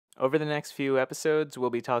Over the next few episodes,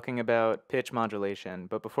 we'll be talking about pitch modulation,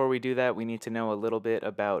 but before we do that, we need to know a little bit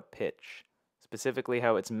about pitch, specifically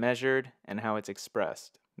how it's measured and how it's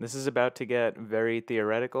expressed. This is about to get very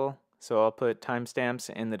theoretical, so I'll put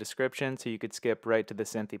timestamps in the description so you could skip right to the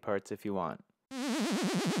synthy parts if you want.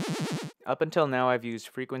 Up until now, I've used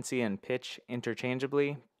frequency and pitch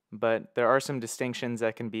interchangeably, but there are some distinctions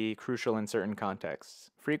that can be crucial in certain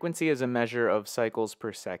contexts. Frequency is a measure of cycles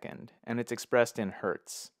per second, and it's expressed in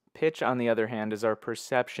Hertz. Pitch, on the other hand, is our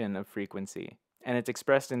perception of frequency, and it's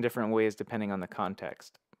expressed in different ways depending on the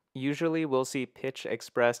context. Usually, we'll see pitch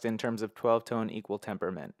expressed in terms of 12-tone equal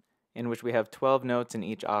temperament, in which we have 12 notes in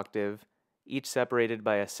each octave, each separated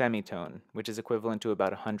by a semitone, which is equivalent to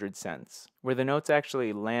about 100 cents. Where the notes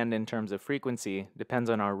actually land in terms of frequency depends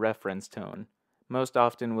on our reference tone. Most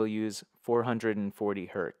often we'll use 440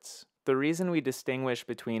 Hertz. The reason we distinguish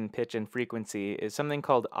between pitch and frequency is something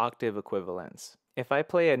called octave equivalence. If I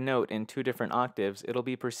play a note in two different octaves, it'll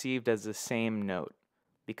be perceived as the same note.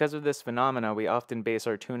 Because of this phenomena, we often base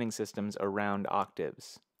our tuning systems around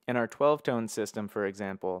octaves. In our 12-tone system, for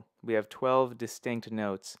example, we have 12 distinct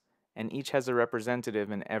notes, and each has a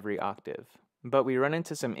representative in every octave. But we run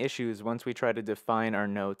into some issues once we try to define our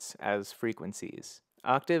notes as frequencies.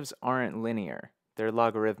 Octaves aren't linear, they're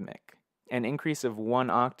logarithmic. An increase of 1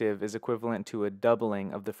 octave is equivalent to a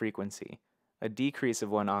doubling of the frequency. A decrease of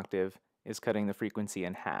 1 octave is cutting the frequency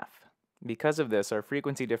in half. Because of this, our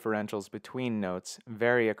frequency differentials between notes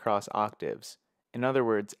vary across octaves. In other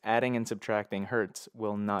words, adding and subtracting Hertz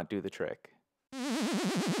will not do the trick.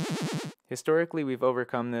 Historically, we've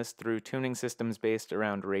overcome this through tuning systems based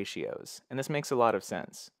around ratios, and this makes a lot of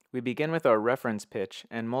sense. We begin with our reference pitch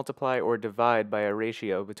and multiply or divide by a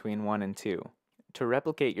ratio between 1 and 2. To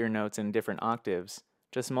replicate your notes in different octaves,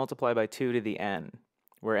 just multiply by 2 to the n,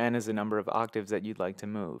 where n is the number of octaves that you'd like to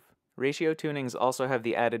move. Ratio tunings also have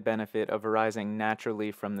the added benefit of arising naturally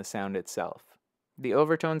from the sound itself. The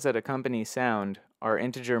overtones that accompany sound are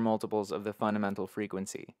integer multiples of the fundamental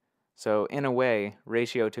frequency. So, in a way,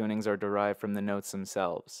 ratio tunings are derived from the notes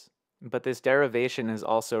themselves. But this derivation is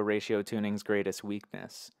also ratio tuning's greatest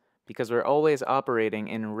weakness, because we're always operating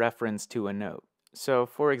in reference to a note. So,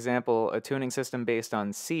 for example, a tuning system based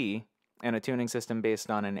on C and a tuning system based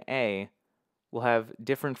on an A will have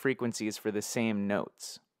different frequencies for the same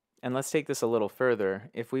notes. And let's take this a little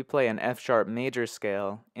further. If we play an F-sharp major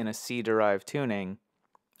scale in a C-derived tuning,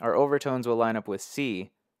 our overtones will line up with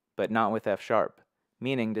C, but not with F-sharp,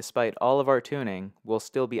 meaning despite all of our tuning, we'll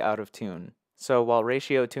still be out of tune. So while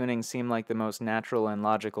ratio tunings seem like the most natural and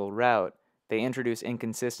logical route, they introduce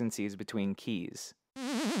inconsistencies between keys.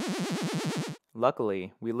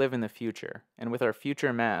 Luckily, we live in the future, and with our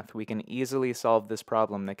future math, we can easily solve this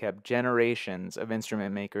problem that kept generations of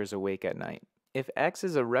instrument makers awake at night. If x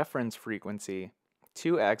is a reference frequency,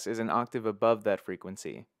 2x is an octave above that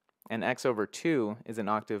frequency, and x over 2 is an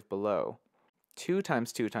octave below. 2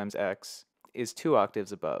 times 2 times x is 2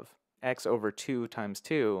 octaves above. X over 2 times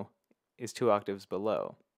 2 is 2 octaves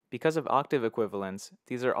below. Because of octave equivalence,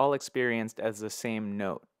 these are all experienced as the same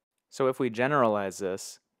note. So if we generalize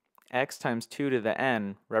this, x times 2 to the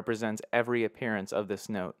n represents every appearance of this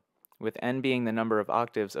note, with n being the number of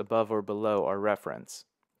octaves above or below our reference.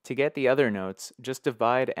 To get the other notes, just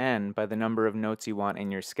divide n by the number of notes you want in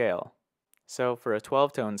your scale. So for a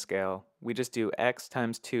 12-tone scale, we just do x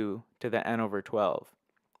times 2 to the n over 12,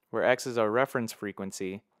 where x is our reference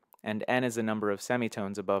frequency, and n is the number of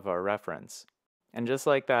semitones above our reference. And just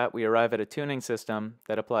like that, we arrive at a tuning system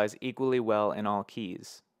that applies equally well in all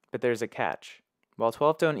keys. But there's a catch. While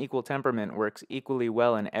 12-tone equal temperament works equally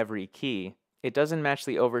well in every key, it doesn't match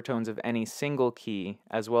the overtones of any single key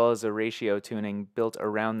as well as a ratio tuning built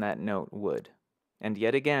around that note would. And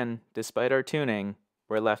yet again, despite our tuning,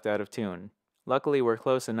 we're left out of tune. Luckily, we're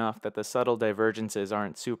close enough that the subtle divergences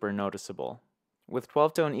aren't super noticeable. With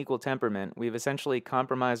 12-tone equal temperament, we've essentially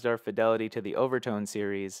compromised our fidelity to the overtone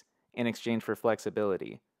series in exchange for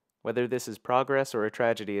flexibility. Whether this is progress or a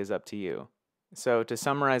tragedy is up to you. So, to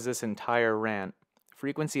summarize this entire rant,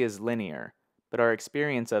 frequency is linear, but our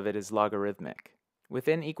experience of it is logarithmic.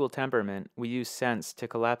 Within equal temperament, we use sense to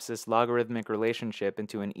collapse this logarithmic relationship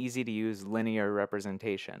into an easy-to-use linear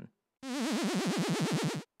representation.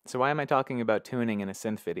 So why am I talking about tuning in a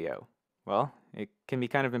synth video? Well, it can be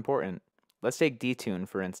kind of important. Let's take detune,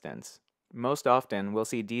 for instance. Most often, we'll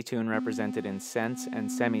see detune represented in cents and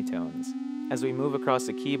semitones. As we move across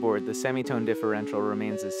the keyboard, the semitone differential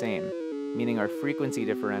remains the same, meaning our frequency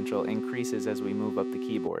differential increases as we move up the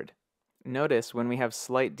keyboard. Notice when we have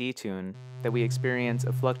slight detune that we experience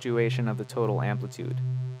a fluctuation of the total amplitude.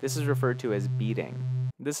 This is referred to as beating.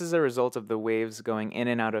 This is a result of the waves going in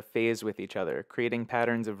and out of phase with each other, creating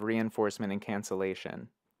patterns of reinforcement and cancellation.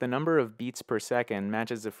 The number of beats per second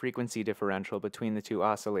matches the frequency differential between the two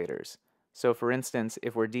oscillators. So for instance,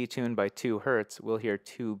 if we're detuned by 2 Hertz, we'll hear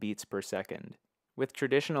 2 beats per second. With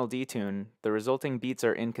traditional detune, the resulting beats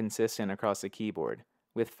are inconsistent across the keyboard,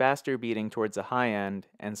 with faster beating towards the high end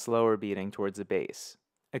and slower beating towards the bass.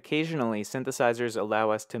 Occasionally, synthesizers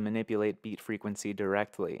allow us to manipulate beat frequency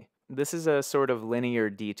directly. This is a sort of linear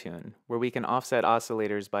detune, where we can offset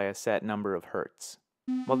oscillators by a set number of hertz.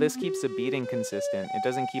 While this keeps the beating consistent, it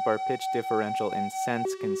doesn't keep our pitch differential in sense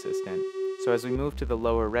consistent, so as we move to the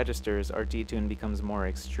lower registers, our detune becomes more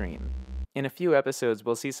extreme. In a few episodes,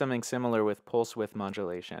 we'll see something similar with pulse width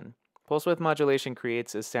modulation. Pulse width modulation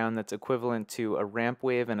creates a sound that's equivalent to a ramp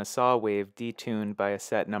wave and a saw wave detuned by a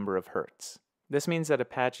set number of hertz. This means that a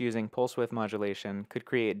patch using pulse width modulation could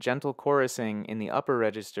create gentle chorusing in the upper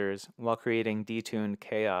registers while creating detuned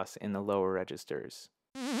chaos in the lower registers.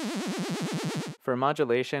 For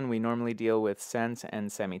modulation, we normally deal with sense and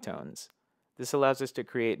semitones. This allows us to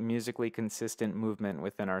create musically consistent movement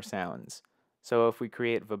within our sounds. So if we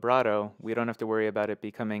create vibrato, we don't have to worry about it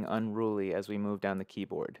becoming unruly as we move down the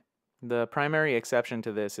keyboard. The primary exception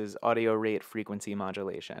to this is audio rate frequency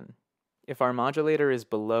modulation. If our modulator is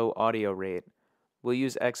below audio rate, we'll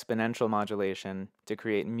use exponential modulation to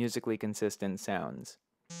create musically consistent sounds.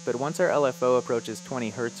 But once our LFO approaches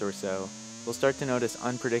 20 Hz or so, we'll start to notice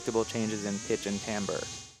unpredictable changes in pitch and timbre.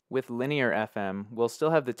 With linear FM, we'll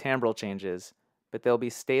still have the timbral changes, but they'll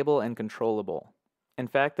be stable and controllable. In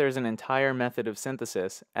fact, there's an entire method of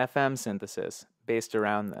synthesis, FM synthesis, based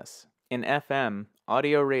around this. In FM,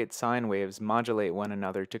 audio rate sine waves modulate one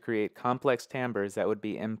another to create complex timbres that would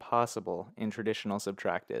be impossible in traditional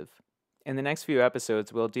subtractive. In the next few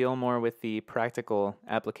episodes, we'll deal more with the practical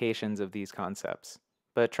applications of these concepts,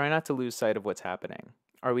 but try not to lose sight of what's happening.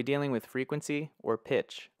 Are we dealing with frequency or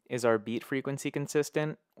pitch? Is our beat frequency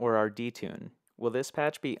consistent or our detune? Will this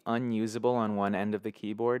patch be unusable on one end of the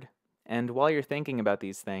keyboard? And while you're thinking about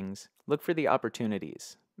these things, look for the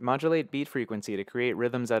opportunities. Modulate beat frequency to create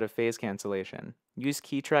rhythms out of phase cancellation. Use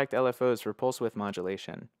key-tracked LFOs for pulse width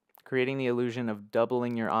modulation, creating the illusion of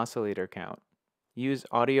doubling your oscillator count. Use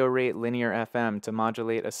audio rate linear FM to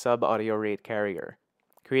modulate a sub-audio rate carrier,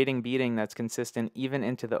 creating beating that's consistent even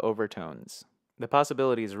into the overtones. The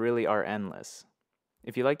possibilities really are endless.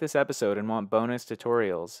 If you like this episode and want bonus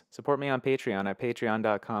tutorials, support me on Patreon at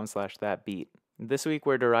patreon.com/thatbeet. This week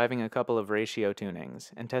we're deriving a couple of ratio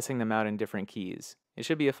tunings and testing them out in different keys. It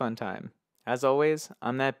should be a fun time. As always,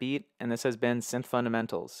 I'm thatbeet, and this has been Synth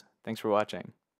Fundamentals. Thanks for watching.